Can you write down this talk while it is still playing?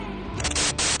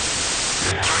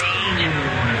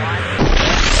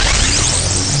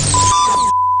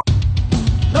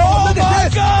Oh, look at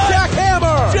this! God!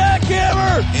 Jackhammer!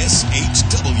 Jackhammer!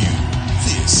 SHW.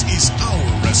 This is our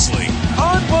wrestling.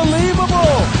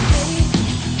 Unbelievable!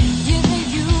 You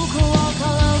think you could walk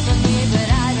all over me, but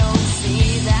I don't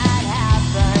see that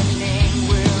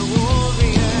happening. We're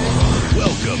warriors.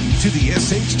 Welcome to the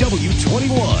SHW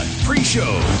 21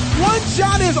 pre-show. One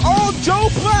shot is all Joe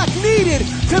Black needed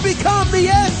to become the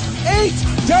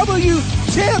SHW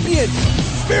champion.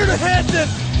 Spear to Hanson!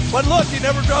 But look, he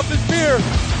never dropped his spear.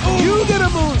 Ooh. You get a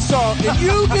moonsault, and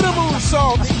you get a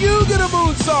moonsault, and you get a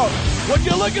moonsault. Would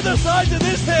you look at the size of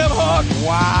this damn hawk?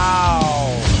 Wow.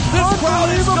 This crowd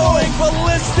is going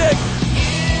ballistic.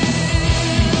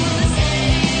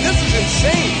 This is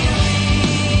insane.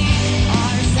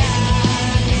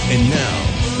 And now,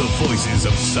 the voices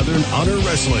of Southern Honor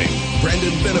Wrestling,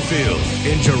 Brandon Benefield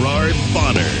and Gerard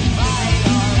Bonner.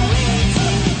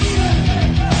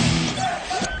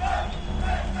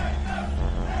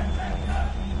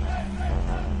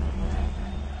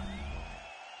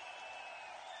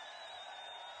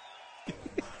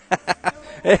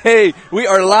 Hey, we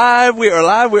are live.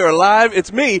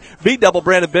 It's me, B-Double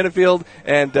Brandon Benefield,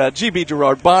 and GB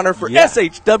Gerard Bonner for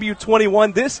SHW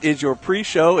 21. This is your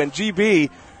pre-show, and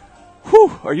GB,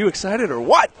 whew, are you excited or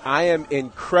what? I am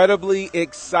incredibly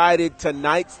excited.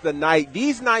 Tonight's the night.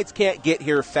 These nights can't get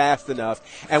here fast enough.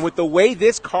 And with the way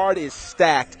this card is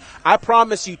stacked, I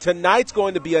promise you tonight's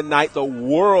going to be a night the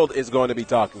world is going to be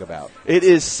talking about. It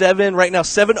is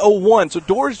 7:01. So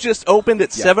doors just opened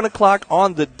at 7 o'clock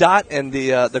on the dot, and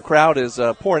the crowd is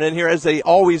pouring in here as they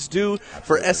always do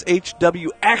for SHW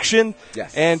action.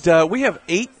 Yes. And we have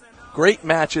 8 great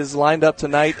matches lined up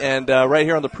tonight, and right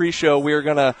here on the pre-show, we're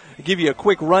going to give you a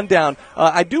quick rundown.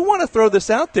 I do want to throw this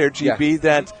out there, GB,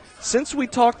 that since we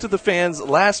talked to the fans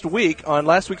last week on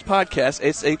last week's podcast,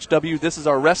 SHW, This Is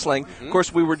Our Wrestling, of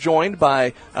course, we were joined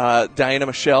by Diana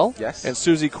Michelle and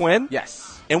Susie Quinn.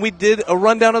 Yes. And we did a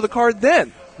rundown of the card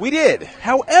then. We did.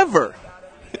 However,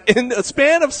 in a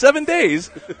span of 7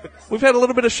 days, we've had a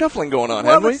little bit of shuffling going on,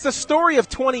 haven't we? Well, it's the story of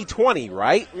 2020,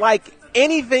 right? Like,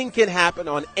 anything can happen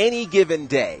on any given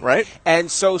day. Right.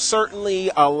 And so certainly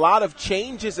a lot of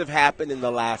changes have happened in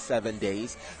the last 7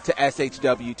 days to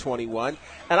SHW 21.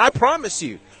 And I promise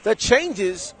you, the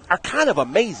changes are kind of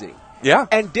amazing. Yeah.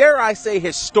 And dare I say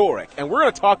historic. And we're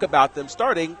going to talk about them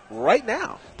starting right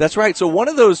now. That's right. So one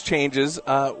of those changes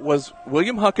was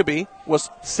William Huckabee was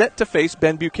set to face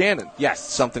Ben Buchanan. Yes.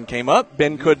 Something came up.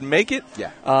 Ben couldn't make it.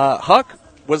 Yeah. Huck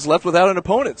was left without an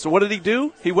opponent. So what did he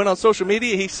do? He went on social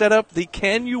media. He set up the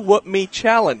Can You Whoop Me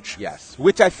challenge. Yes.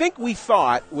 Which I think we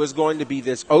thought was going to be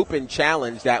this open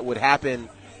challenge that would happen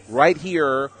right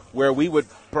here where we would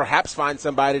perhaps find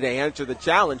somebody to answer the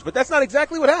challenge. But that's not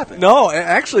exactly what happened. No,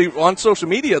 actually, on social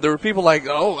media, there were people like,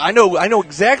 oh, I know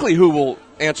exactly who will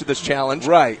answer this challenge.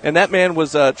 Right. And that man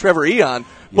was Trevor Eon. Yeah.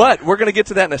 But we're going to get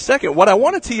to that in a second. What I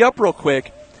want to tee up real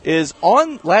quick is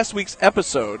on last week's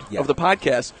episode of the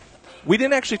podcast, we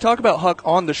didn't actually talk about Huck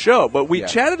on the show, but we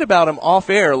chatted about him off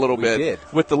air a little bit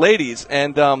with the ladies,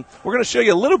 and we're going to show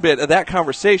you a little bit of that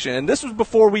conversation. And this was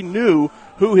before we knew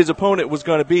who his opponent was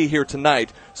going to be here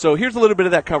tonight. So here's a little bit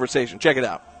of that conversation. Check it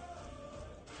out.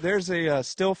 There's a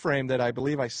still frame that I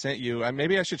believe I sent you.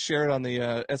 Maybe I should share it on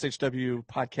the SHW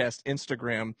podcast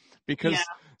Instagram because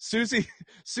Susie,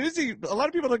 a lot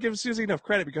of people don't give Susie enough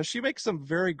credit because she makes some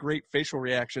very great facial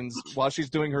reactions while she's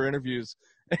doing her interviews.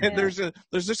 And there's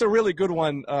just a really good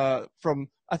one from,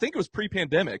 I think it was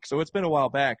pre-pandemic, so it's been a while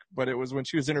back, but it was when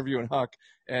she was interviewing Huck,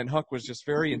 and Huck was just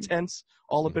very intense,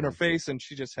 all up in her face, and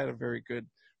she just had a very good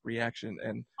reaction.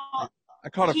 And I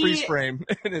caught a freeze frame,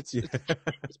 and it's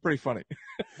pretty funny.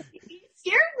 He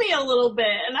scared me a little bit,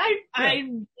 and I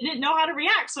didn't know how to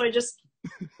react, so I just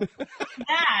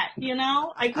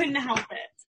I couldn't help it.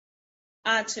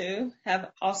 I, too,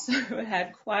 have also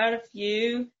had quite a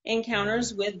few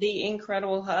encounters with the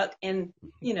incredible Huck in,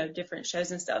 different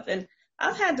shows and stuff. And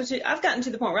I've gotten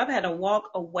to the point where I've had to walk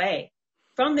away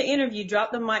from the interview,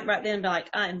 drop the mic right then and be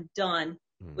like, I'm done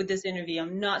with this interview.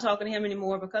 I'm not talking to him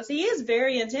anymore because he is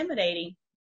very intimidating.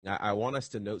 I want us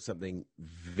to note something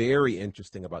very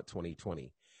interesting about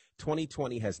 2020.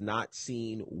 2020 has not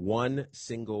seen one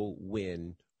single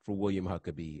win for William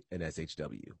Huckabee in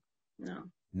SHW. No.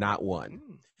 Not one.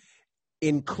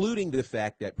 Including the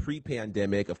fact that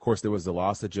pre-pandemic, of course, there was the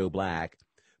loss of Joe Black,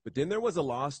 but then there was a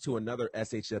loss to another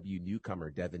SHW newcomer,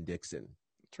 Devin Dixon.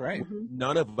 That's right.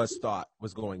 None of us thought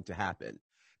was going to happen.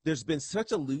 There's been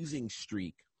such a losing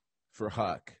streak for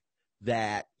Huck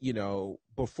that,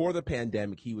 before the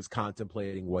pandemic, he was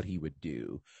contemplating what he would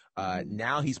do.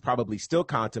 Now he's probably still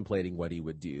contemplating what he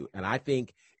would do. And I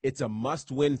think it's a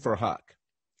must-win for Huck.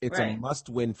 It's a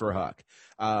must-win for Huck.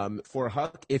 For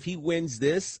Huck, if he wins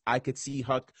this, I could see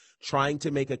Huck trying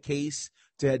to make a case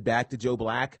to head back to Joe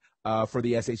Black for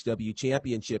the SHW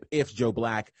championship if Joe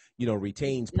Black,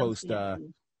 retains post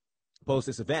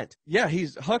this event. Yeah,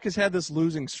 Huck has had this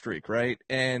losing streak, right?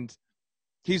 And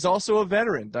he's also a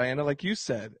veteran, Diana, like you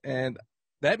said. And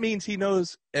that means he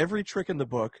knows every trick in the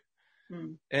book.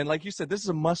 And like you said, this is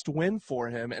a must-win for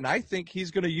him. And I think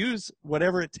he's going to use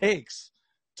whatever it takes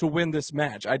to win this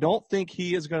match. I don't think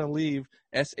he is going to leave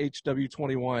SHW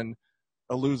 21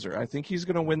 a loser. I think he's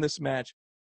going to win this match.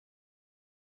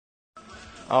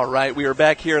 All right, we are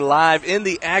back here live in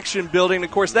the Action Building.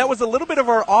 Of course, that was a little bit of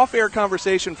our off-air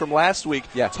conversation from last week,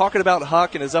 talking about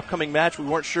Huck and his upcoming match. We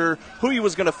weren't sure who he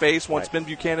was going to face once Ben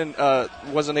Buchanan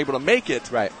wasn't able to make it.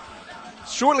 Right.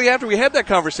 Shortly after we had that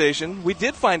conversation, we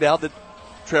did find out that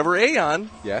Trevor Aon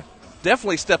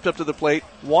definitely stepped up to the plate,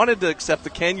 wanted to accept the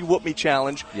Can You Whoop Me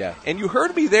challenge. Yeah. And you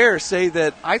heard me there say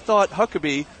that I thought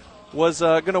Huckabee was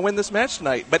going to win this match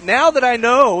tonight. But now that I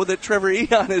know that Trevor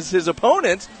Aon is his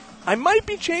opponent, I might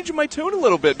be changing my tune a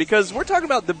little bit because we're talking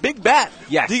about the big bat,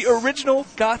 the original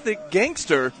Gothic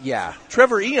gangster,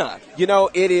 Trevor Aon.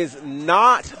 It is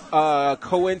not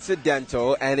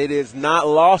coincidental, and it is not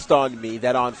lost on me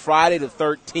that on Friday the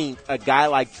 13th, a guy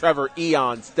like Trevor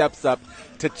Aon steps up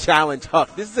to challenge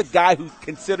Huck. This is a guy who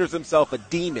considers himself a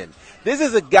demon. This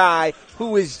is a guy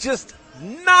who is just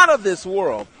not of this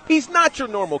world. He's not your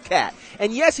normal cat.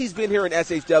 And yes, he's been here in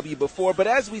SHW before, but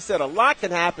as we said, a lot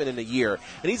can happen in a year.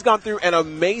 And he's gone through an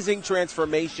amazing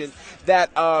transformation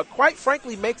that, quite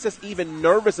frankly, makes us even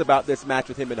nervous about this match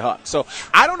with him and Huck. So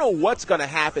I don't know what's going to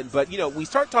happen, but, we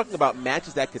start talking about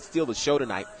matches that could steal the show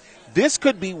tonight. This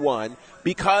could be one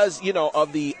because,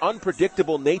 of the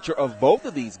unpredictable nature of both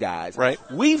of these guys. Right.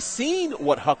 We've seen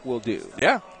what Huck will do.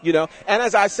 Yeah. And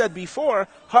as I said before,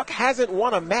 Huck hasn't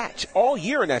won a match all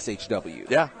year in SHW.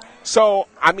 Yeah. So,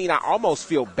 I almost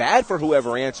feel bad for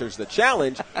whoever answers the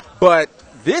challenge, but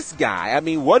this guy,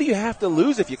 what do you have to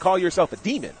lose if you call yourself a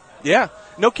demon? Yeah,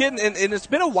 no kidding. And it's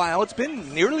been a while. It's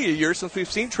been nearly a year since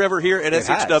we've seen Trevor here at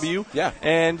SHW. Yeah.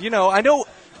 And, I know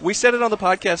we said it on the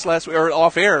podcast last week, or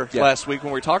off air last week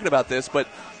when we were talking about this, but,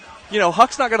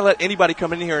 Huck's not going to let anybody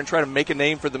come in here and try to make a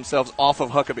name for themselves off of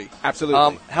Huckabee.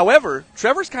 Absolutely. However,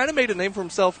 Trevor's kind of made a name for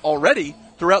himself already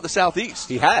throughout the Southeast.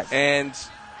 He has. And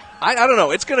I don't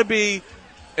know. It's going to be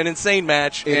an insane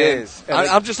match. It is.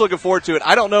 I'm just looking forward to it.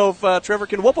 I don't know if Trevor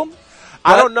can whoop him.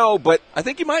 I don't know, but I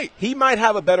think he might. He might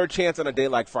have a better chance on a day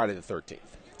like Friday the 13th.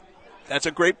 That's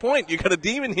a great point. You got a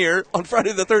demon here on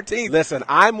Friday the 13th. Listen,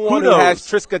 I'm one who has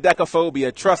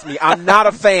triskaidekaphobia. Trust me, I'm not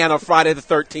a fan of Friday the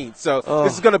 13th. So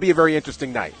this is going to be a very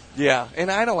interesting night. Yeah,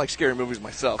 and I don't like scary movies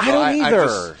myself. I don't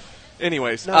either.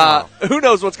 Anyways, who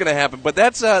knows what's going to happen? But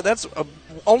that's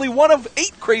only one of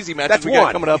 8 crazy matches we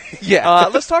got coming up.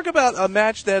 Let's talk about a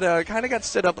match that kind of got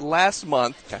set up last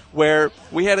month where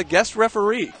we had a guest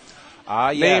referee.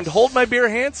 Named Hold My Beer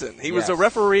Hansen. He was a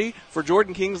referee for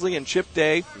Jordan Kingsley and Chip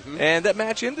Day, and that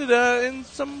match ended in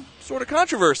some sort of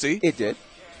controversy. It did.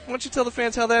 Why don't you tell the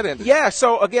fans how that ended? Yeah,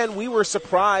 so again, we were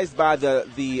surprised by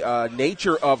the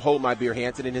nature of Hold My Beer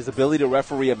Hansen and his ability to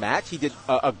referee a match. He did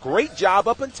a great job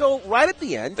up until right at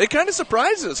the end. It kind of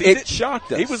surprised us. It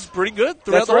shocked us. He was pretty good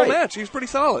throughout the whole match. He was pretty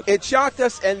solid. It shocked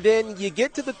us, and then you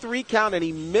get to the 3 count, and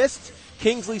he missed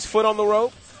Kingsley's foot on the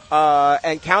rope.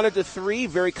 And counted to 3,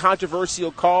 very controversial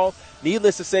call.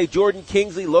 Needless to say, Jordan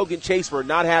Kingsley, Logan Chase were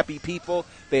not happy people.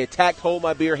 They attacked Hold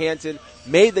My Beer Hansen,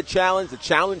 made the challenge. The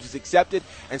challenge is accepted.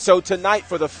 And so tonight,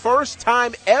 for the first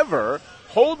time ever,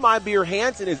 Hold My Beer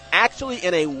Hansen is actually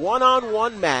in a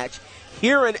one-on-one match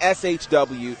here in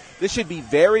SHW. This should be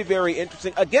very, very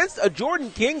interesting. Against a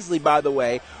Jordan Kingsley, by the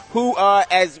way, who,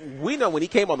 as we know when he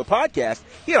came on the podcast,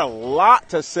 he had a lot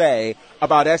to say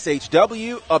about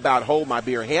SHW, about Hold My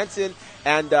Beer Hansen,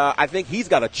 and I think he's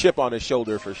got a chip on his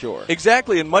shoulder for sure.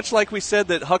 Exactly, and much like we said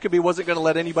that Huckabee wasn't going to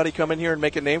let anybody come in here and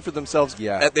make a name for themselves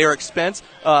at their expense,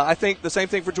 I think the same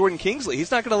thing for Jordan Kingsley.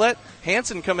 He's not going to let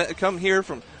Hansen come here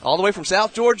from all the way from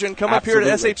South Georgia and come up here to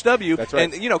SHW. That's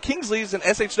right. And, Kingsley's an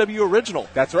SHW original.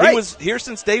 That's right. He was here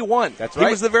since day one. That's right.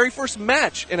 He was the very first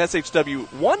match in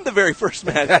SHW, won the very first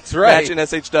match. That's right. Match in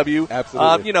SHW.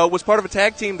 Absolutely. Was part of a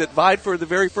tag team that vied for the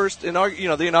very first,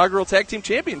 the inaugural tag team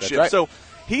championship. That's right. So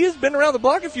he has been around the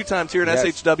block a few times here in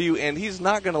SHW, and he's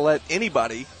not going to let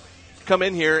anybody come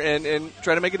in here and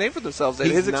try to make a name for themselves at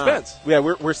his expense. Yeah,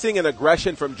 we're seeing an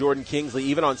aggression from Jordan Kingsley,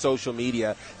 even on social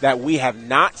media, that we have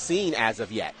not seen as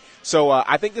of yet. So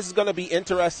I think this is going to be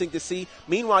interesting to see.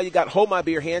 Meanwhile, you got Hold My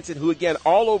Beer Hansen, who, again,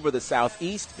 all over the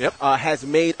Southeast has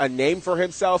made a name for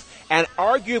himself and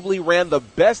arguably ran the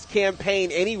best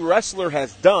campaign any wrestler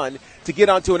has done to get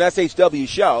onto an SHW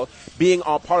show, being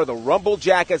all part of the Rumble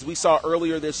Jack as we saw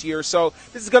earlier this year. So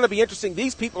this is going to be interesting.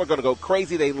 These people are going to go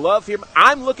crazy. They love him.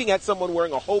 I'm looking at someone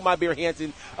wearing a Hold My Beer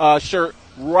Hansen shirt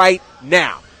right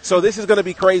now. So this is going to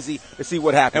be crazy to see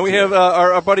what happens. And we have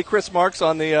our buddy Chris Marks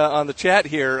on the chat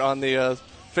here on the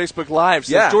Facebook Live.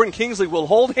 Says Jordan Kingsley will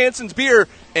hold Hansen's beer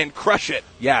and crush it.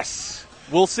 Yes.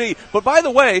 We'll see. But by the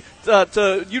way,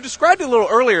 you described it a little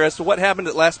earlier as to what happened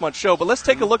at last month's show, but let's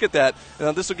take a look at that.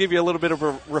 This will give you a little bit of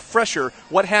a refresher.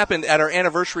 What happened at our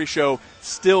anniversary show,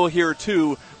 Still Here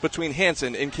Too, between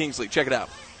Hansen and Kingsley. Check it out.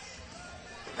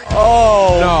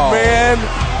 Oh, no. Man.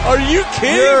 Are you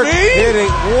kidding You're me? Kidding.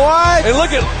 What? And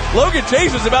look at Logan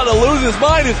Chase is about to lose his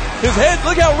mind. His head,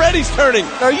 look how red he's turning.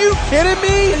 Are you kidding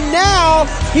me? Now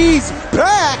he's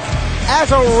back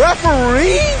as a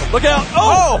referee? Look out.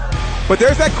 Oh! But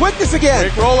there's that quickness again.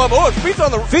 Big roll up. Oh, his feet's on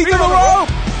the feet on the rope.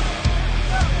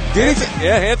 Did he?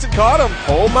 Yeah, Hansen caught him.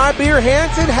 Hold My Beer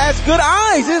Hansen has good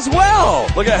eyes as well.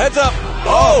 Look at heads up.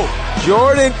 Oh!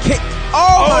 Jordan kick.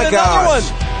 Oh my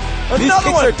gosh. These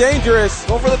kicks are dangerous.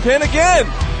 Go for the pin again.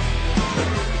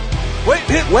 Wait.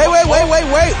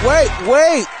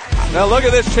 Now look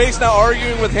at this. Chase now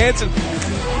arguing with Hansen.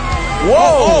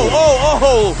 Whoa.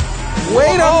 Oh.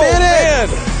 Wait a minute.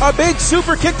 Man. A big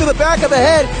super kick to the back of the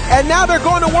head, and now they're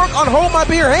going to work on Hold My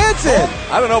Beer Hansen.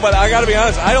 I don't know, but I got to be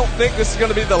honest. I don't think this is going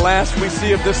to be the last we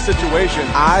see of this situation.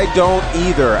 I don't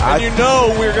either. And you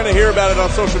know we're going to hear about it on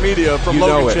social media from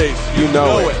Logan Chase. You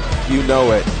know it. You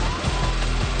know it.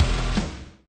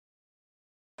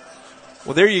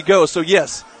 Well, there you go. So,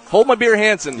 yes, Hold My Beer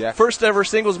Hansen, first ever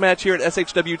singles match here at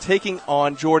SHW, taking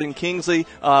on Jordan Kingsley,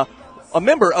 a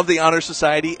member of the Honor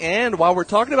Society. And while we're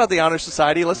talking about the Honor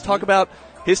Society, let's talk about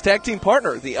his tag team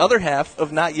partner, the other half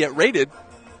of Not Yet Rated,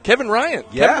 Kevin Ryan.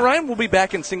 Yeah. Kevin Ryan will be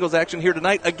back in singles action here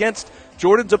tonight against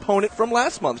Jordan's opponent from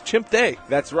last month, Chimp Day.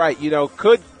 That's right. You know,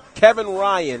 could Kevin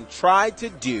Ryan try to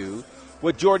do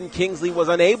what Jordan Kingsley was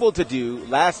unable to do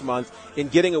last month in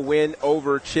getting a win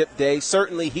over Chip Day?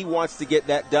 Certainly he wants to get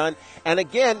that done. And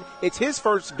again, it's his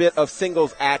first bit of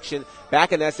singles action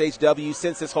back in SHW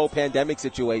since this whole pandemic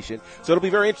situation. So it'll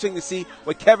be very interesting to see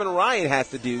what Kevin Ryan has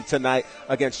to do tonight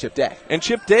against Chip Day. And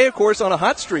Chip Day, of course, on a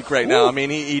hot streak right now. I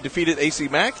mean, he defeated AC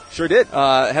Mack. Sure did.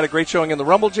 Had a great showing in the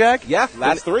Rumble Jack. Yeah,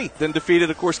 last three. Then defeated,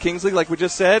 of course, Kingsley, like we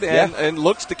just said, and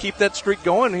looks to keep that streak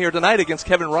going here tonight against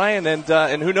Kevin Ryan.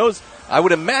 And who knows, I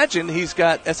would imagine he's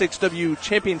got SHW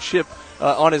championship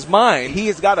on his mind. He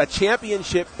has got a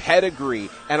championship pedigree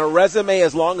and a resume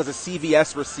as long as a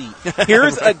CVS receipt.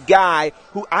 Here's a guy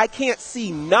who I can't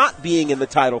see not being in the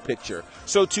title picture.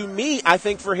 So to me, I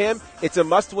think for him, it's a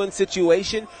must-win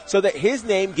situation so that his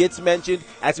name gets mentioned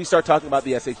as we start talking about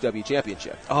the SHW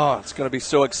championship. Oh, it's going to be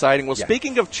so exciting. Well,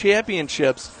 speaking of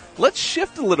championships, let's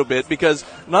shift a little bit because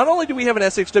not only do we have an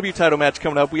SHW title match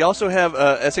coming up, we also have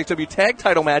a SHW tag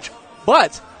title match,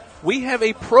 but we have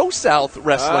a Pro South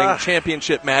Wrestling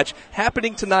Championship match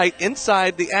happening tonight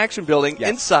inside the Action Building,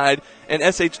 inside an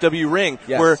SHW ring,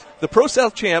 where the Pro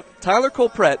South champ, Tyler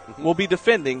Colprette, will be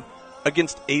defending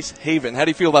against Ace Haven. How do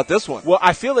you feel about this one? Well,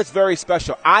 I feel it's very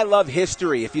special. I love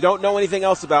history. If you don't know anything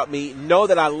else about me, know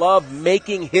that I love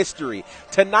making history.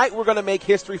 Tonight we're going to make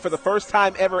history for the first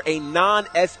time ever, a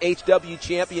non-SHW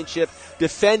championship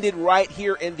defended right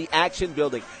here in the Action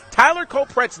Building. Tyler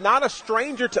Colprette's not a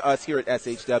stranger to us here at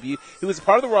SHW. He was a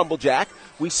part of the Rumble Jack.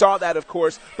 We saw that, of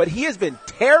course, but he has been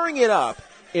tearing it up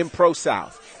in Pro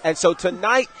South. And so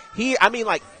tonight, he's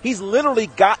literally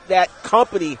got that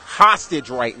company hostage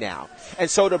right now. And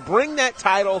so to bring that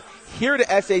title here to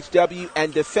SHW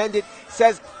and defend it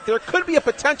says there could be a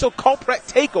potential Colprette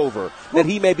takeover that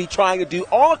he may be trying to do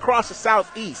all across the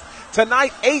Southeast.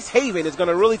 Tonight, Ace Haven is going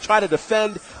to really try to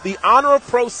defend the honor of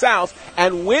Pro South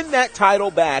and win that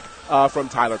title back from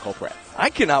Tyler Colprette. I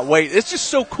cannot wait. It's just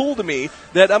so cool to me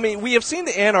that, I mean, we have seen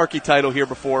the Anarchy title here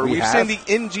before. We've seen the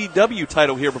NGW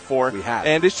title here before. We have.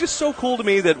 And it's just so cool to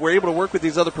me that we're able to work with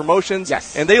these other promotions.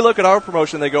 Yes. And they look at our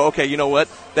promotion, they go, okay, you know what?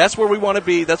 That's where we want to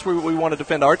be. That's where we want to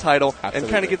defend our title. Absolutely. And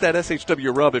kind of get that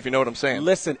SHW rub, if you know what I'm saying.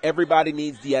 Listen, everybody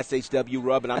needs the SHW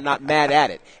rub, and I'm not mad at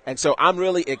it. And so I'm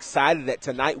really excited that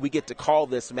tonight we get to call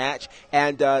this match.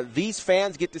 And these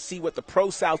fans get to see what the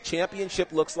Pro South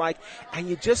Championship looks like. And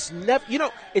you just never,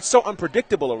 it's so unpredictable.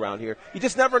 unpredictable around here. You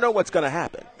just never know what's going to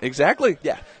happen. Exactly.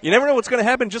 Yeah. You never know what's going to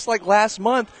happen, just like last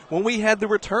month when we had the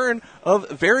return of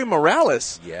Very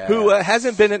Morales, who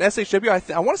hasn't been in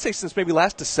SHW, I want to say since maybe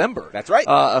last December. That's right.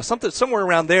 Somewhere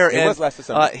around there. It was last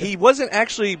December. He wasn't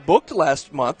actually booked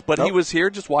last month, but he was here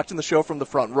just watching the show from the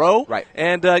front row. Right.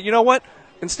 And you know what?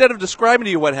 Instead of describing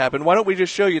to you what happened, why don't we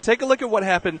just show you? Take a look at what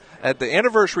happened at the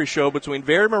anniversary show between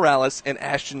Very Morales and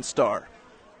Ashton Starr.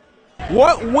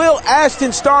 What will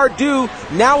Ashton Starr do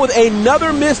now with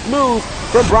another missed move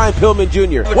from Brian Pillman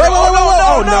Jr.? Wait,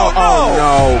 oh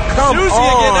no. Come Susie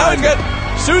on. again. Now he's got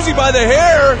Susie by the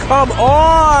hair. Come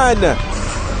on.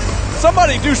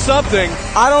 Somebody do something.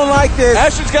 I don't like this.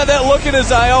 Ashton's got that look in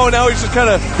his eye. Oh, now he's just kind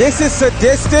of... This is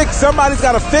sadistic. Somebody's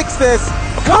got to fix this.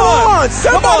 Come on.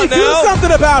 Somebody Come on do now. something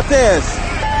about this.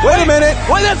 Wait a minute.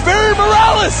 Wait, that's Very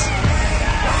Morales.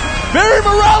 Very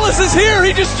Morales is here.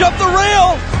 He just jumped the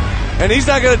rail. And he's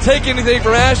not going to take anything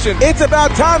from Ashton. It's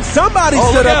about time somebody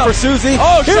stood up for Susie.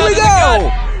 Oh, here we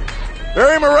go.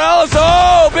 Very Morales.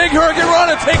 Oh, big Hurricane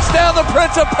Rana takes down the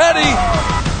Prince of Petty.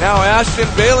 Now Ashton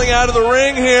bailing out of the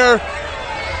ring here.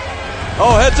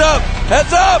 Oh, heads up.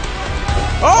 Heads up.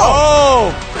 Oh.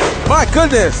 My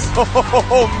goodness.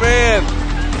 Oh, man.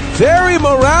 Very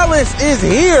Morales is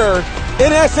here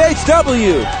in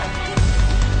SHW.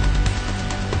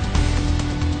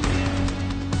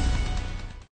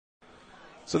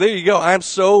 So there you go. I'm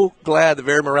so glad that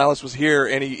Very Morales was here,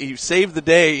 and he saved the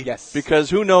day. Yes. Because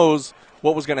who knows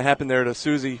what was going to happen there to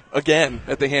Susie again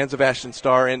at the hands of Ashton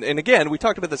Starr. And again, we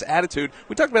talked about this attitude.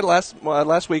 We talked about it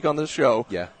last week on the show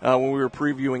when we were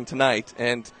previewing tonight.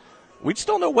 And we just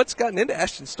don't know what's gotten into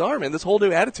Ashton Starr, man, this whole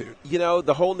new attitude. You know,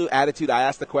 the whole new attitude, I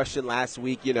asked the question last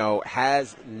week,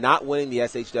 has not winning the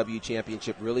SHW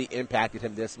championship really impacted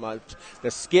him this much? The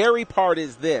scary part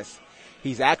is this.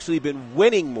 He's actually been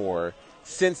winning more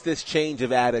since this change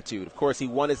of attitude. Of course, he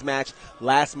won his match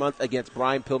last month against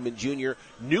Brian Pillman Jr.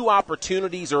 New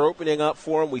opportunities are opening up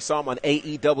for him. We saw him on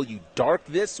AEW Dark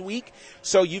this week.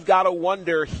 So you've got to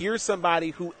wonder, here's somebody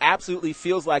who absolutely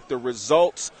feels like the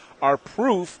results are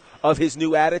proof of his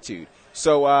new attitude.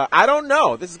 So I don't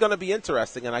know. This is going to be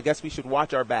interesting, and I guess we should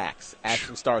watch our backs.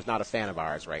 Ashton Starr is not a fan of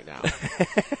ours right now.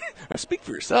 Speak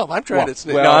for yourself. I'm trying to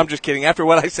sneak. No, I'm just kidding. After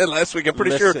what I said last week, I'm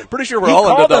pretty sure we're he all in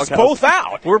the called us doghouse. both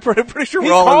out. We're pretty sure he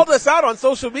we're all called us out on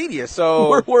social media.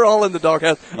 So we're all in the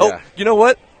doghouse. Yeah. Oh, you know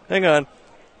what? Hang on.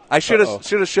 I should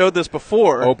have showed this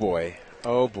before. Oh boy.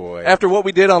 Oh boy. After what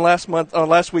we did on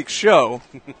last week's show,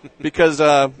 because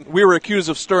we were accused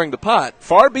of stirring the pot.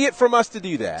 Far be it from us to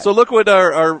do that. So look what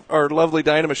our lovely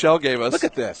Diana Michelle gave us. Look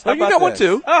at this. Oh, you got one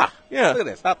too. Yeah. Look at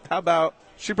this. How about?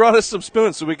 She brought us some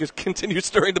spoons so we could continue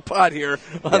stirring the pot here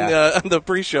on the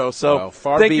pre-show. So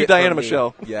thank you, Diana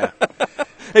Michelle. Yeah.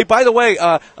 Hey, by the way,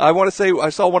 I want to say I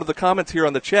saw one of the comments here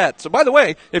on the chat. So, by the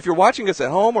way, if you're watching us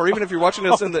at home or even if you're watching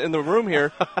us in the room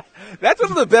here, that's one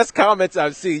of the best comments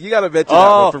I've seen. You got to mention that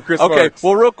one from Chris. Okay, Marks.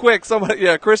 Well, real quick,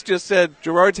 Chris just said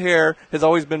Gerard's hair has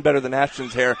always been better than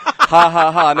Ashton's hair. Ha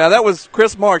ha ha! Now that was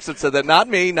Chris Marks that said that, not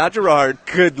me, not Gerard.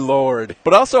 Good Lord!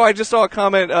 But also, I just saw a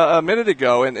comment a minute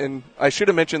ago, and I should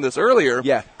have mentioned this earlier.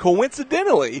 Yeah.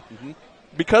 Coincidentally. Mm-hmm.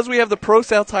 Because we have the Pro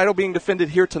South title being defended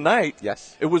here tonight,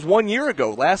 yes, it was 1 year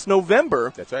ago, last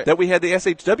November, that's right, that we had the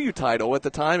SHW title. At the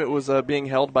time, it was being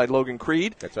held by Logan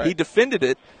Creed. That's right. He defended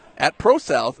it at Pro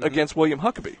South against William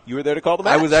Huckabee. You were there to call the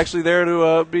match. I was actually there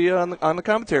to be on the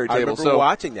commentary table. I remember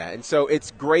watching that. And so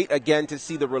it's great, again, to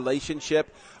see the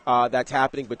relationship that's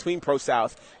happening between Pro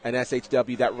South and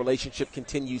SHW. That relationship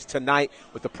continues tonight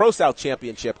with the Pro South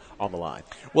Championship on the line.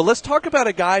 Well, let's talk about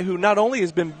a guy who not only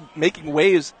has been making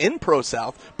waves in Pro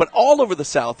South, but all over the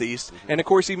Southeast. And, of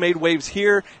course, he made waves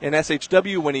here in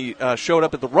SHW when he showed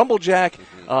up at the Rumble Jack.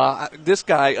 This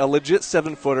guy, a legit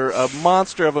 7-footer, a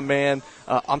monster of a man.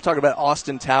 I'm talking about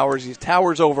Austin Towers. He's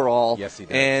Towers overall. Yes, he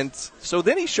does. And so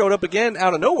then he showed up again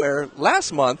out of nowhere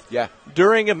last month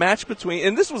during a match between –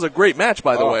 and this was a great match,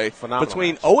 by the way,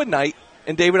 between Owen Knight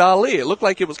and David Ali. It looked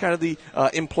like it was kind of the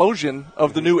implosion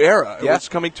of the new era. It was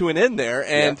coming to an end there.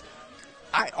 And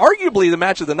arguably the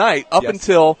match of the night up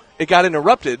until it got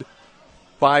interrupted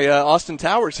by Austin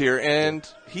Towers here. And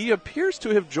he appears to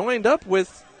have joined up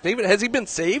with David. Has he been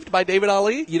saved by David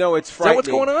Ali? You know, it's frightening. Is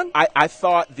that what's going on? I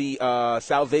thought the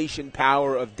salvation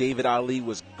power of David Ali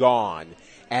was gone.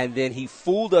 And then he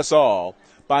fooled us all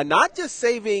by not just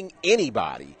saving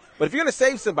anybody, but if you're going to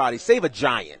save somebody, save a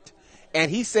giant.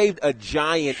 And he saved a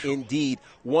giant indeed,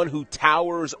 one who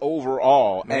towers over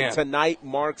all. Man. And tonight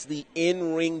marks the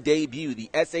in-ring debut, the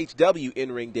SHW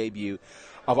in-ring debut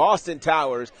of Austin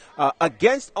Towers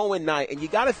against Owen Knight. And you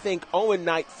got to think Owen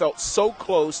Knight felt so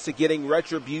close to getting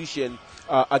retribution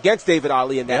against David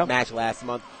Ali in that match last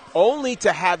month, only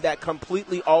to have that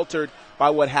completely altered by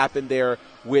what happened there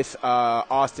with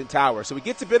Austin Towers. So he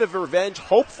gets a bit of revenge,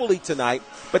 hopefully tonight,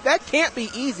 but that can't be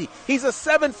easy. He's a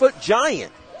 7-foot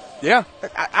giant. Yeah.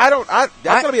 That's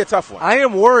going to be a tough one. I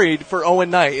am worried for Owen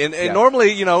Knight. And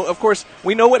normally, you know, of course,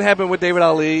 we know what happened with David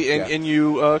Ali and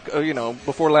you, you know,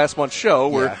 before last month's show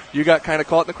where you got kind of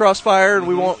caught in the crossfire, and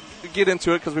we won't get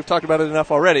into it because we've talked about it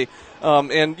enough already.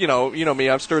 And, you know me,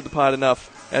 I've stirred the pot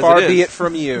enough as Far it is. be it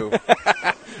from you.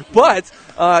 But,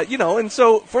 you know, and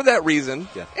so for that reason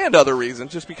and other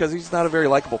reasons, just because he's not a very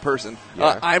likable person,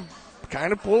 I'm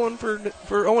kind of pulling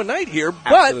for Owen Knight here.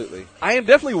 But Absolutely. I am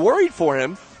definitely worried for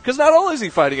him because not only is he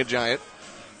fighting a giant,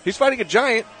 he's fighting a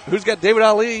giant who's got David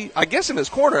Ali, I guess, in his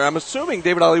corner. I'm assuming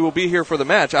David Ali will be here for the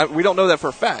match. We don't know that for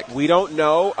a fact. We don't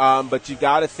know, but you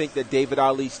got to think that David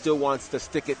Ali still wants to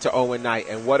stick it to Owen Knight,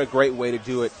 and what a great way to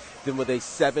do it than with a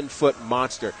 7-foot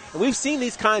monster. And we've seen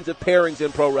these kinds of pairings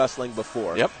in pro wrestling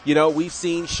before. Yep. You know, we've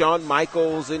seen Shawn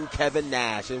Michaels and Kevin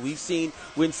Nash, and we've seen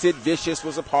when Sid Vicious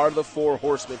was a part of the Four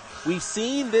Horsemen. We've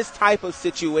seen this type of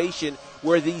situation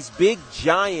where these big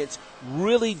giants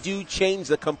really do change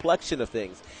the complexion of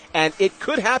things. And it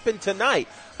could happen tonight,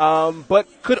 but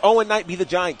could Owen Knight be the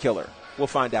giant killer? We'll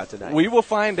find out tonight. We will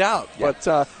find out. Yeah.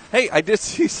 But, hey, I did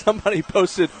see somebody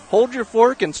posted, hold your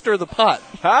fork and stir the pot.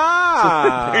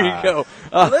 Ah! So, there you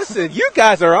go. Listen, you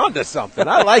guys are onto something.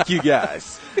 I like you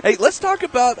guys. Hey, let's talk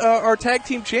about our tag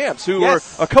team champs who are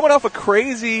coming off a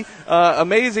crazy,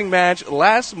 amazing match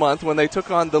last month when they took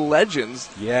on the Legends.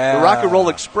 Yeah. The Rock and Roll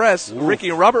Express. Ooh. Ricky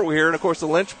and Robert were here, and, of course, the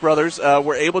Lynch brothers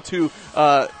were able to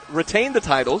retain the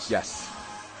titles. Yes.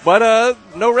 But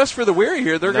no rest for the weary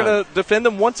here. They're going to defend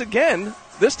them once again,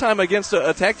 this time against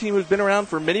a tag team who's been around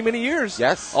for many, many years.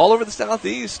 Yes. All over the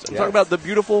Southeast. I'm talking about the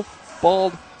beautiful,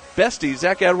 bald besties,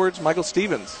 Zach Edwards, Michael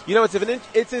Stevens. You know, it's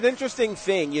an interesting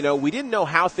thing. You know, we didn't know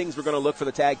how things were going to look for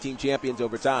the tag team champions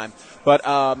over time. But,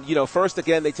 you know, first,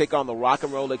 again, they take on the Rock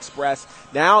and Roll Express.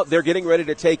 Now they're getting ready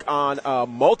to take on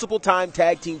multiple-time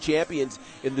tag team champions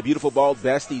in the beautiful bald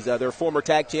besties. They're former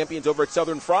tag champions over at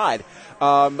Southern Fried,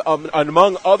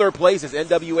 among other places,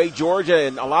 NWA Georgia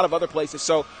and a lot of other places.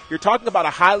 So you're talking about a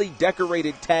highly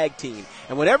decorated tag team.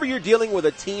 And whenever you're dealing with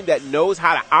a team that knows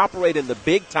how to operate in the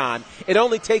big time, it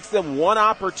only takes them one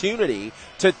opportunity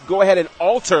to go ahead and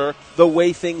alter the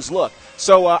way things look.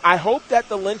 So I hope that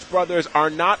the Lynch brothers are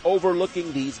not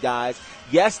overlooking these guys.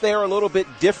 Yes, they're a little bit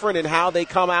different in how they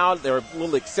come out. They're a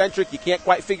little eccentric. You can't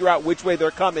quite figure out which way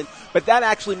they're coming, but that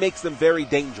actually makes them very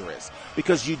dangerous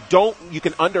because you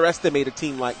can underestimate a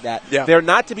team like that. Yeah. They're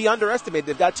not to be underestimated.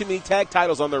 They've got too many tag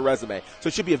titles on their resume. So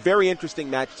it should be a very interesting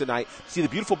match tonight to see the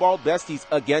beautiful bald besties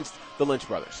against the Lynch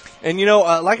brothers. And, you know,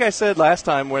 like I said last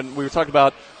time when we were talking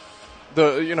about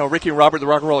Ricky and Robert, the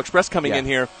Rock and Roll Express coming in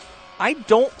here, I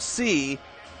don't see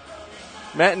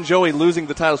Matt and Joey losing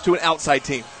the titles to an outside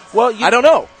team. Well, I don't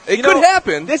know. It could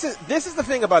happen. This is the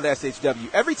thing about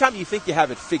SHW. Every time you think you have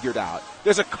it figured out,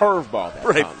 there's a curveball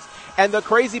that comes. And the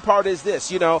crazy part is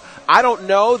this, you know, I don't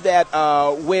know that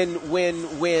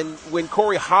when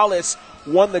Corey Hollis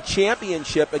won the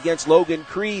championship against Logan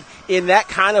Creed in that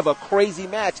kind of a crazy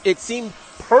match, it seemed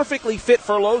perfectly fit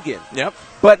for Logan. Yep.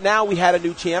 But now we had a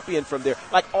new champion from there.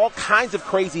 Like, all kinds of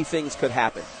crazy things could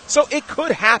happen. So it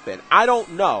could happen. I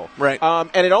don't know. Right.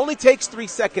 And it only takes 3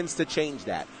 seconds to change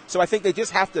that. So I think they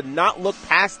just have to not look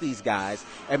past these guys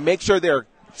and make sure they're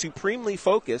supremely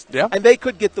focused. Yeah. And they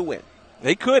could get the win.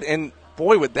 They could, and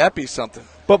boy, would that be something.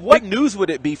 But what news would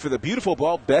it be for the beautiful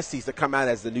bald besties to come out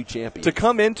as the new champion? To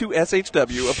come into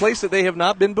SHW, a place that they have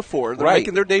not been before. They're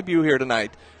making their debut here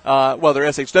tonight. Well, their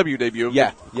SHW debut.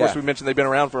 Yeah. Of course, we mentioned they've been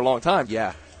around for a long time.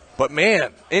 Yeah. But,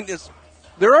 man,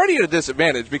 they're already at a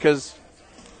disadvantage because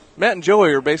Matt and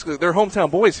Joey are basically, they're hometown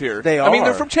boys here. They are. I mean,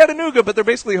 they're from Chattanooga, but they're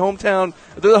basically they're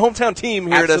the hometown team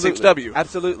here at SHW.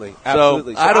 Absolutely.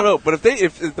 So I don't know. But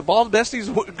if the bald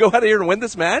besties go out of here and win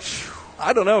this match,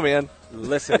 I don't know, man.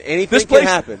 Listen, anything can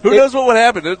happen. Who knows what would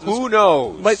happen? Who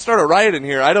knows? Might start a riot in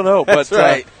here. I don't know. That's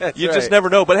but right. You just never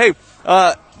know. But, hey,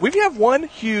 we have one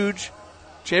huge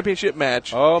championship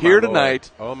match here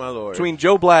tonight. Oh, my Lord. Between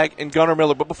Joe Black and Gunnar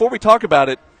Miller. But before we talk about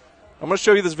it, I'm going to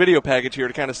show you this video package here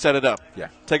to kind of set it up. Yeah.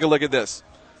 Take a look at this.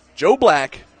 Joe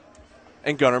Black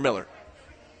and Gunnar Miller.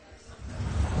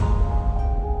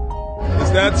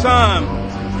 It's that time.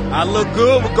 I look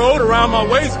good with gold around my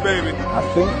waist, baby. I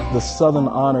think the Southern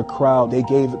Honor crowd, they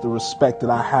gave it the respect that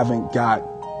I haven't got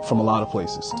from a lot of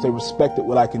places. They respected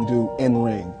what I can do in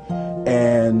ring,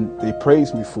 and they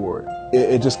praised me for it.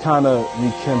 it just kind of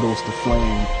rekindles the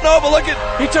flame. No, but look at,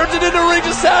 he turns it into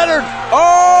Regis Saturn.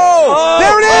 Oh,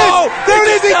 there it is. There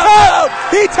it is. He tapped.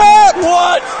 He tapped.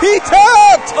 What? He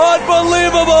tapped.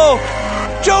 Unbelievable.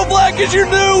 Joe Black is your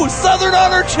new Southern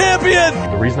Honor champion.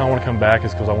 The reason I want to come back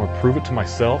is because I want to prove it to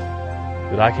myself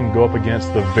that I can go up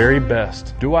against the very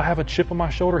best. Do I have a chip on my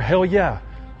shoulder? Hell yeah,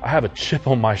 I have a chip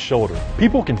on my shoulder.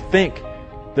 People can think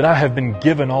that I have been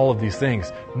given all of these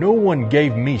things. No one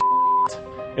gave me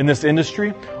in this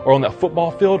industry or on that football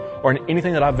field or in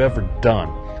anything that I've ever done.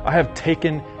 I have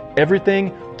taken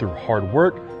everything through hard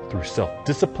work, through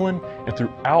self-discipline, and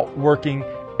through outworking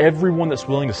everyone that's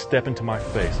willing to step into my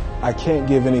face. I can't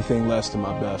give anything less than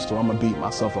my best, or I'm going to beat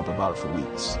myself up about it for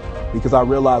weeks. Because I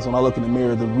realize when I look in the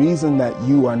mirror, the reason that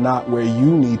you are not where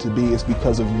you need to be is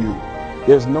because of you.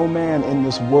 There's no man in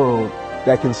this world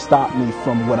that can stop me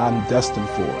from what I'm destined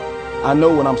for. I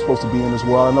know what I'm supposed to be in this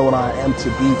world. I know what I am to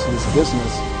be to this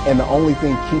business. And the only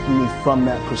thing keeping me from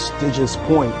that prestigious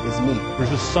point is me. There's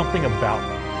just something about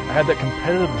me. I had that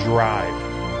competitive drive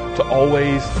to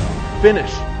always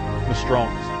finish the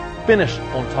strongest, finish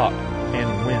on top, and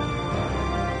win.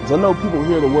 Because I know people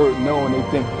hear the word no and they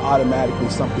think automatically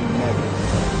something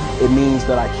negative. It means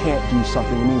that I can't do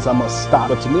something. It means I must stop.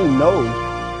 But to me, no,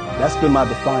 that's been my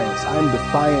defiance. I am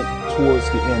defiant towards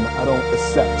the end. I don't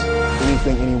accept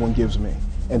anything anyone gives me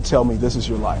and tell me this is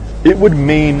your life. It would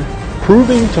mean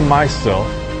proving to myself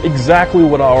exactly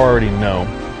what I already know,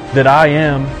 that I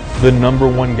am the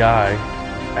 #1 guy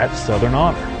at Southern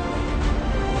Honor.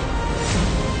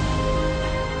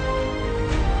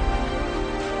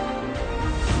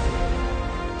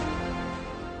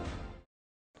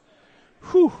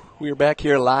 Whew. We are back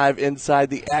here live inside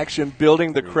the Action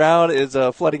Building. The crowd is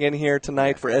flooding in here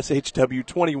tonight for SHW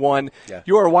 21. Yeah.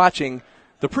 You are watching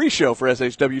the pre-show for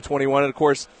SHW 21, and of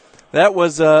course, that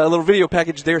was a little video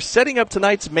package there setting up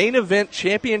tonight's main event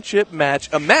championship match,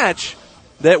 a match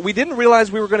that we didn't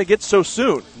realize we were going to get so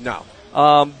soon. No.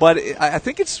 But I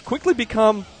think it's quickly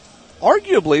become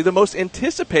arguably the most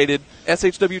anticipated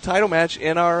SHW title match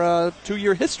in our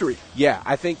 2-year history. Yeah,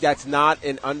 I think that's not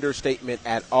an understatement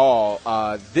at all.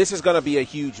 This is going to be a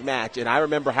huge match, and I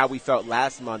remember how we felt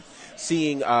last month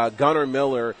seeing Gunnar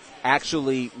Miller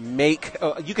actually make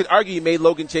you could argue he made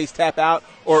Logan Chase tap out,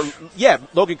 or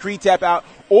Logan Creed tap out,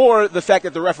 or the fact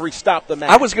that the referee stopped the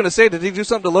match. I was going to say, did he do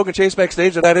something to Logan Chase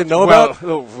backstage that I didn't know about?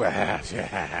 Who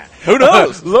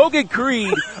knows? Logan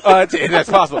Creed, that's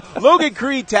possible. Logan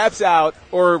Creed taps out,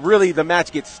 or really the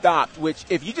match gets stopped, which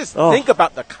if you just think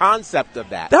about the concept of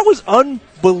that. That was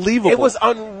unbelievable. It was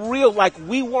unreal. Like,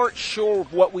 we weren't sure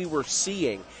what we were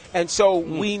seeing. And so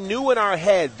we knew in our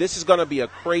head this is going to be a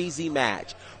crazy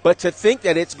match. But to think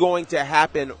that it's going to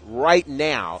happen right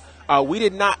now, we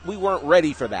weren't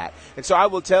ready for that. And so I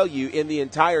will tell you, in the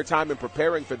entire time in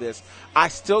preparing for this, I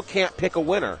still can't pick a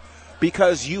winner,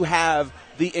 because you have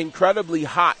the incredibly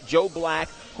hot Joe Black,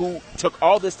 who took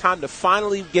all this time to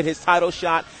finally get his title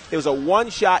shot. It was a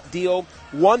one-shot deal,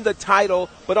 won the title.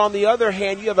 But on the other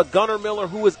hand, you have a Gunnar Miller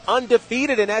who is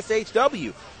undefeated in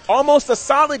SHW. Almost a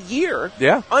solid year,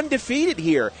 undefeated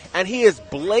here, and he has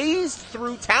blazed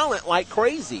through talent like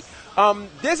crazy.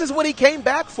 This is what he came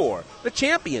back for, the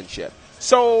championship.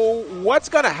 So what's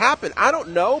going to happen? I don't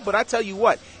know, but I tell you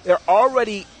what, they're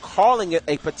already calling it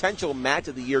a potential match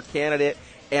of the year candidate,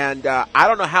 and I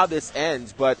don't know how this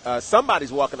ends, but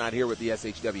somebody's walking out here with the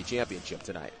SHW championship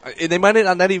tonight. They might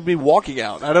not even be walking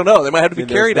out. I don't know. They might have to be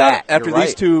carried out after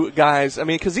these two guys. I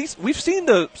mean, because we've seen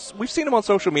them on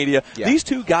social media. Yeah. These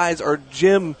two guys are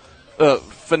gym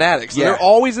fanatics. Yeah. They're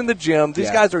always in the gym.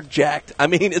 These guys are jacked. I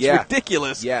mean, it's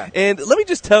ridiculous. Yeah. And let me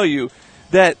just tell you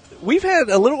that we've had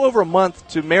a little over a month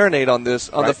to marinate on this,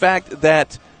 on the fact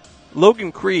that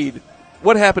Logan Creed,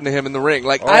 what happened to him in the ring?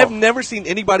 Like, I've never seen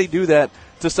anybody do that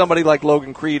to somebody like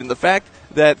Logan Creed, and the fact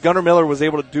that Gunnar Miller was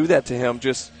able to do that to him,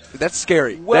 that's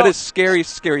scary. Well, that is scary,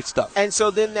 scary stuff. And so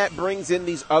then that brings in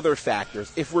these other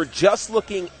factors. If we're just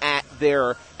looking at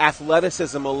their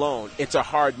athleticism alone, it's a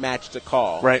hard match to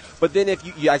call. Right. But then if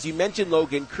you, as you mentioned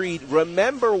Logan Creed,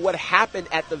 remember what happened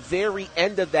at the very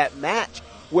end of that match,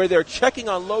 where they're checking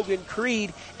on Logan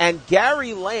Creed, and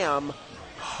Gary Lamb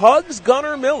hugs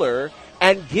Gunnar Miller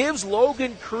and gives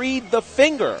Logan Creed the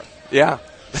finger. Yeah.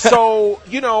 So,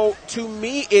 to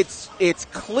me, it's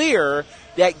clear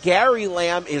that Gary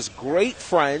Lamb is great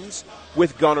friends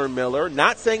with Gunnar Miller.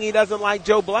 Not saying he doesn't like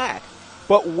Joe Black,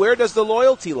 but where does the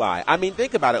loyalty lie? I mean,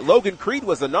 think about it. Logan Creed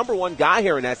was the #1 guy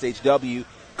here in SHW,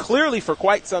 clearly for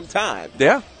quite some time.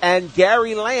 Yeah. And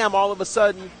Gary Lamb all of a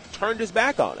sudden turned his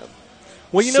back on him.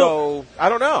 Well, you know, I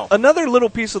don't know. Another little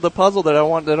piece of the puzzle that I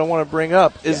want to bring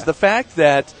up is the fact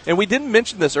that, and we didn't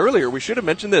mention this earlier. We should have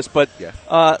mentioned this, but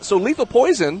so Lethal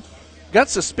Poison got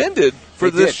suspended for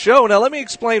this show. Now, let me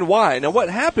explain why. Now, what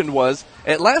happened was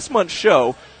at last month's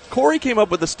show, Corey came up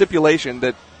with a stipulation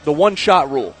that the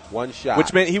one-shot rule. One shot.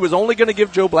 Which meant he was only going to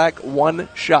give Joe Black one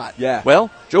shot. Yeah.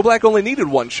 Well, Joe Black only needed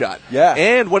one shot. Yeah.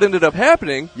 And what ended up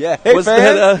happening Hey, was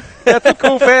fans. That's some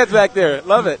cool fans back there.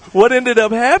 Love it. What ended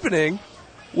up happening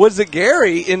was that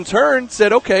Gary, in turn,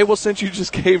 said, okay, well, since you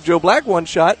just gave Joe Black one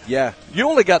shot, you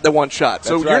only got the one shot,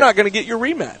 so you're not going to get your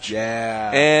rematch.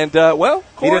 Yeah. And, well,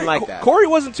 he didn't like that. Corey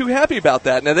wasn't too happy about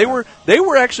that. Now, they were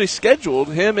actually scheduled,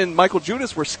 him and Michael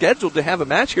Judas were scheduled to have a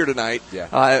match here tonight.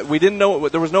 Yeah. We didn't know,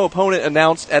 there was no opponent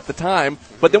announced at the time,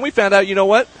 but then we found out, you know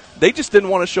what? They just didn't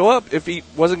want to show up if he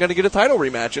wasn't going to get a title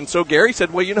rematch. And so Gary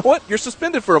said, well, you know what? You're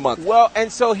suspended for a month. Well, and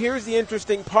so here's the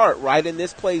interesting part, right? And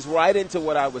this plays right into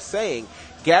what I was saying.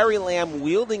 Gary Lamb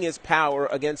wielding his power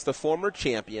against the former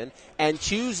champion and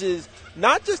chooses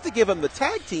not just to give him the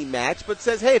tag team match, but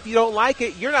says, hey, if you don't like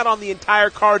it, you're not on the entire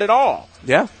card at all.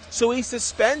 Yeah. So he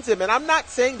suspends him. And I'm not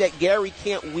saying that Gary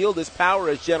can't wield his power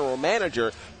as general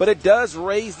manager, but it does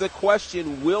raise the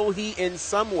question, will he in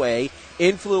some way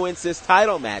influence this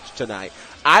title match tonight?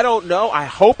 I don't know. I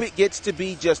hope it gets to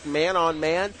be just man on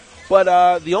man.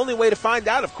 But the only way to find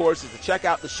out, of course, is to check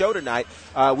out the show tonight.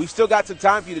 We've still got some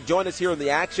time for you to join us here in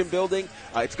the Action Building.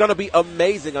 It's going to be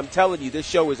amazing. I'm telling you, this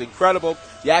show is incredible.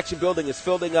 The Action Building is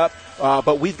filling up,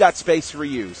 but we've got space for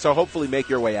you. So hopefully make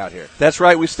your way out here. That's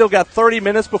right. We've still got 30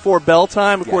 minutes before bell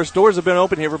time. Of course, doors have been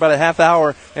open here for about a half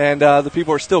hour, and the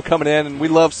people are still coming in. And we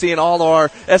love seeing all our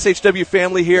SHW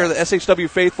family here, the SHW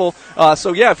faithful.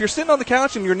 So, yeah, if you're sitting on the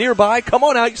couch and you're nearby, come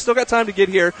on out. You still got time to get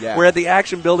here. Yeah. We're at the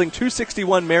Action Building,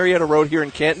 261 Marietta Road here in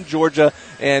Canton, Georgia,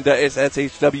 and it's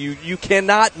SHW. You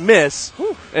cannot miss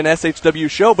an SHW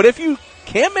show. But if you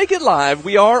can't make it live,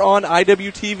 we are on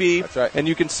IWTV. That's right. And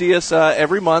you can see us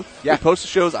every month. Yeah. We post the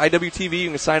shows IWTV. You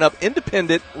can sign up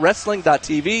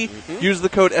independentwrestling.tv. Use the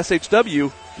code SHW.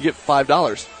 You get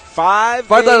 $5.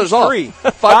 $5 off. free.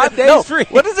 5 days free.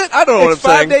 What is it? I don't know what I'm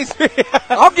saying. 5 days free.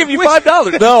 I'll give you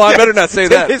 $5. No, I better not say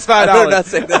that. It's $5. I better not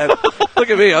say that. Look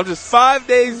at me. I'm just 5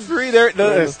 days free. They're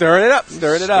stirring it up.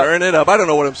 Stirring it up. I don't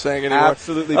know what I'm saying anymore.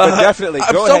 Absolutely. But definitely.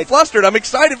 I'm Go so ahead. flustered. I'm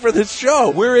excited for this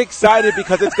show. We're excited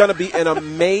because it's going to be an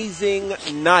amazing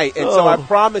night. And so I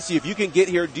promise you, if you can get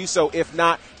here, do so. If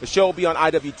not, the show will be on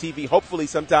IWTV hopefully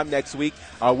sometime next week.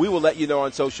 We will let you know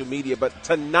on social media. But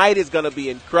tonight is going to be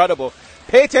incredible.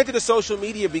 Pay attention to social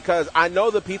media because I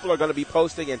know the people are going to be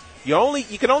posting, and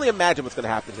you can only imagine what's going to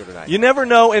happen here tonight. You never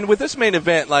know, and with this main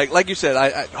event, like you said,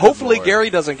 hopefully Gary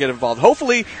doesn't get involved.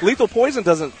 Hopefully Lethal Poison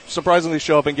doesn't surprisingly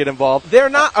show up and get involved. They're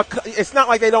not. It's not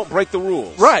like they don't break the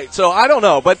rules, right? So I don't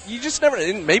know, but you just never.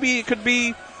 Maybe it could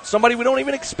be somebody we don't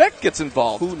even expect gets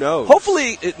involved. Who knows?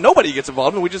 Hopefully nobody gets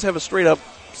involved, and we just have a straight up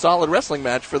solid wrestling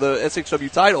match for the SHW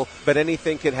title. But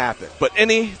anything can happen. But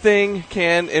anything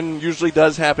can and usually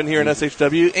does happen here in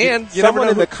SHW. And you someone never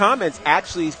know in the comments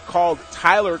actually called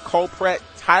Tyler Colpret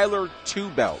Tyler Two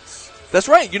Belts. That's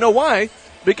right. You know why?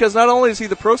 Because not only is he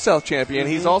the Pro South champion,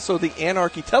 he's also the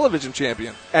Anarchy Television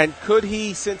champion. And could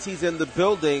he, since he's in the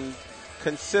building,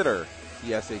 consider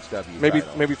the SHW maybe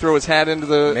title? Maybe throw his hat into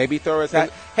the... Maybe throw his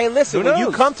hat. Hey, listen, when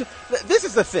you come to... This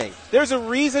is the thing. There's a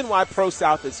reason why Pro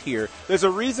South is here. There's a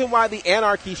reason why the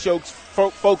Anarchy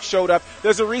folks showed up.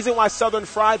 There's a reason why Southern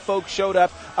Fried folks showed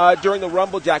up during the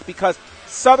Rumblejack, because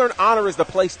Southern Honor is the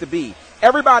place to be.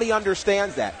 Everybody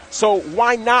understands that. So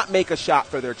why not make a shot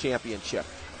for their championship?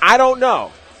 I don't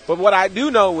know. But what I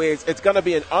do know is it's going to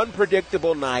be an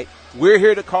unpredictable night. We're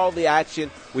here to call the action.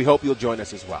 We hope you'll join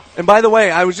us as well. And by the way,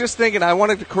 I was just thinking, I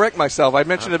wanted to correct myself. I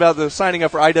mentioned about the signing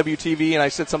up for IWTV, and I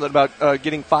said something about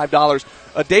getting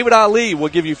 $5. David Ali will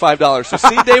give you $5. So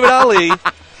see David Ali.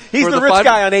 He's the rich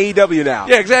guy on AEW now.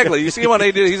 Yeah, exactly. You see him on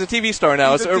AEW. He's a TV star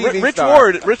now. He's a TV Rich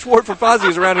star. Ward from Fozzy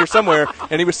is around here somewhere,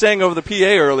 and he was saying over the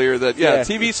PA earlier that,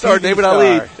 TV star TV David star.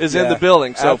 Ali is in the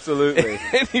building. So, absolutely.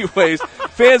 Anyways,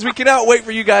 fans, we cannot wait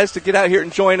for you guys to get out here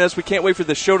and join us. We can't wait for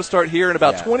the show to start here in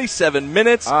about 27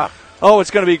 minutes. Oh, it's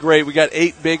going to be great. We got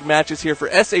 8 big matches here for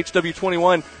SHW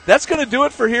 21. That's going to do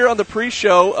it for here on the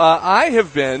pre-show. I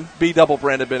have been B-Double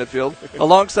Brandon Benefield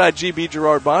alongside GB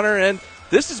Gerard Bonner, and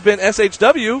this has been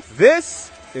SHW.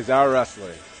 This is our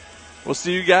wrestling. We'll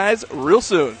see you guys real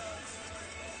soon.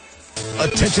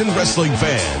 Attention wrestling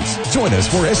fans, join us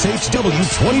for SHW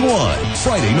 21,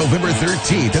 Friday, November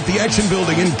 13th at the Action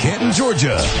Building in Canton,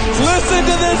 Georgia. Listen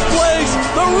to this place.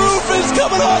 The roof is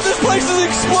coming off. This place is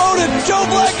exploding. Joe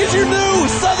Black is your new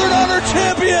Southern Honor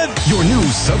champion. Your new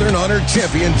Southern Honor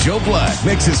champion, Joe Black,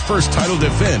 makes his first title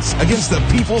defense against the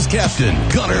People's Captain,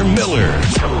 Gunnar Miller.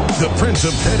 The Prince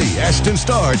of Petty, Ashton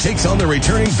Starr, takes on the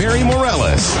returning Barry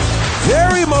Morales.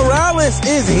 Barry Morales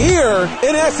is here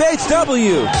in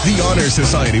SHW. The Honor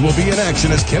Society will be in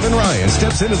action as Kevin Ryan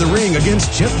steps into the ring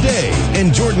against Chip Day,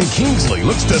 and Jordan Kingsley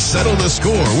looks to settle the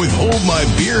score with Hold My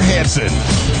Beer Hansen.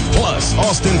 Plus,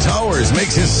 Austin Towers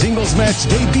makes his singles match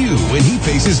debut when he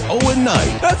faces Owen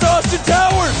Knight. That's Austin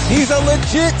Towers. He's a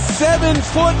legit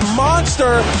 7-foot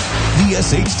monster. The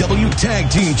SHW Tag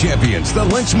Team Champions, the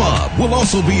Lynch Mob, will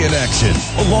also be in action,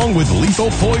 along with Lethal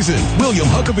Poison, William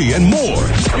Huckabee, and more.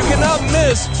 You cannot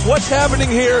miss what's happening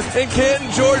here in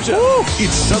Canton, Georgia. Woo!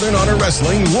 It's Southern Honor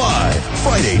Wrestling live,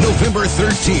 Friday, November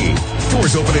 13th.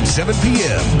 Doors open at 7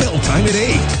 p.m., bell time at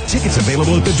 8. Tickets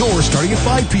available at the door starting at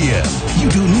 5 p.m.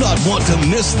 You do not want to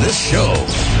miss this show.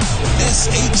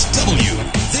 SHW,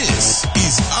 this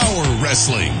is our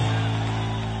wrestling.